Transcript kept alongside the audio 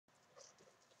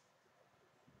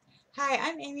Hi,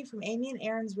 I'm Amy from Amy and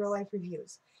Aron's Real Life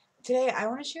Reviews. Today I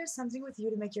want to share something with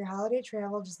you to make your holiday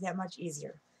travel just that much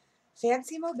easier.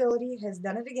 Fancy Mobility has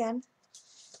done it again,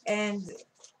 and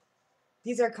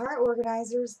these are car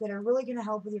organizers that are really going to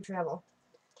help with your travel.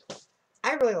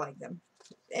 I really like them.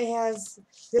 This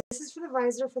is for the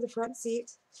visor for the front seat.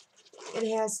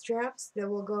 It has straps that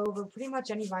will go over pretty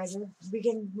much any visor. We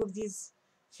can move these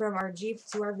from our Jeep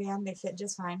to our van. They fit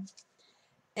just fine.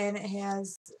 And it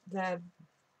has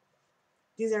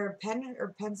these are pen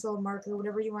or pencil, marker,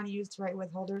 whatever you want to use to write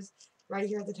with holders right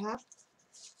here at the top.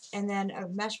 And then a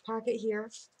mesh pocket here.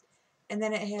 And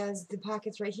then it has the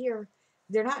pockets right here.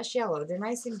 They're not shallow. They're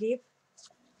nice and deep.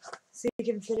 So you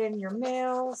can fit in your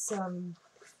mail, some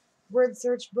word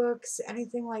search books,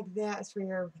 anything like that for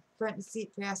your front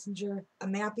seat passenger, a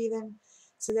map even.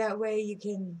 So that way you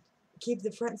can keep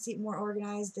the front seat more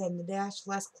organized and the dash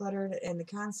less cluttered and the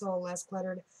console less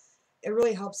cluttered. It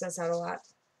really helps us out a lot.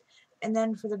 And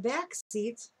then for the back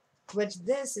seat, which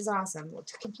this is awesome,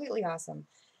 completely awesome.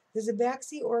 There's a back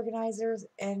seat organizers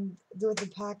and with the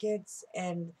pockets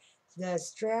and the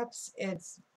straps.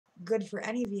 It's good for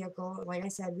any vehicle. Like I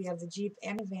said, we have the Jeep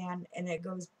and a van, and it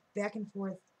goes back and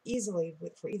forth easily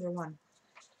for either one.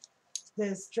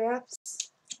 The straps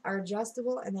are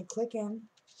adjustable and they click in.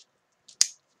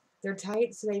 They're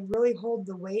tight, so they really hold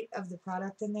the weight of the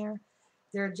product in there.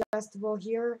 They're adjustable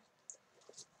here,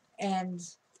 and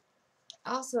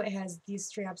also it has these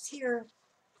straps here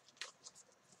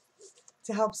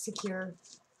to help secure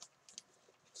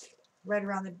right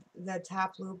around the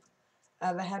top loop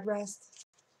of a headrest.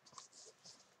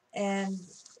 And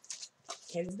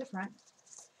okay, this is the front.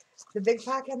 The big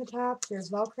pocket on the top, there's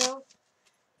Velcro,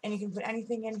 and you can put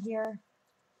anything in here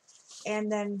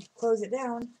and then close it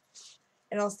down,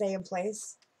 and it'll stay in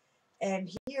place. And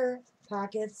here,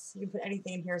 pockets, you can put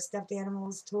anything in here, stuffed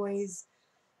animals, toys,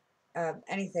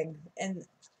 anything. And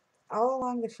all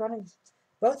along the front of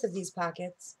both of these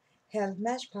pockets have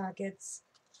mesh pockets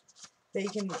that you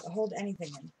can hold anything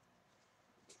in.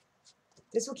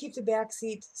 This will keep the back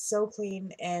seat so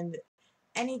clean and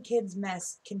any kid's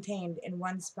mess contained in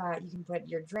one spot. You can put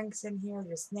your drinks in here,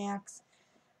 your snacks.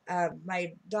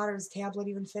 My daughter's tablet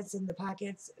even fits in the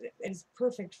pockets. It is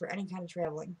perfect for any kind of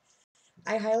traveling.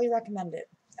 I highly recommend it.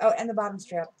 Oh, and the bottom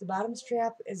strap. The bottom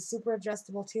strap is super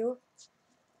adjustable too,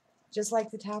 just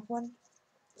like the top one.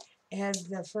 It has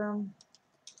the firm,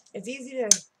 it's easy to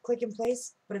click in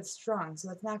place, but it's strong,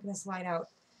 so it's not going to slide out.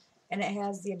 And it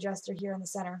has the adjuster here in the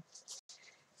center.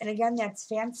 And again, that's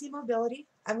Fancy Mobility.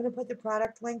 I'm going to put the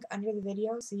product link under the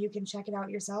video so you can check it out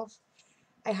yourself.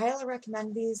 I highly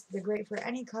recommend these. They're great for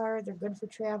any car. They're good for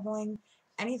traveling,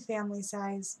 any family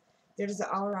size. They're just an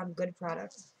all-around good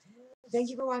product. Thank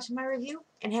you for watching my review,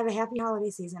 and have a happy holiday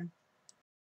season.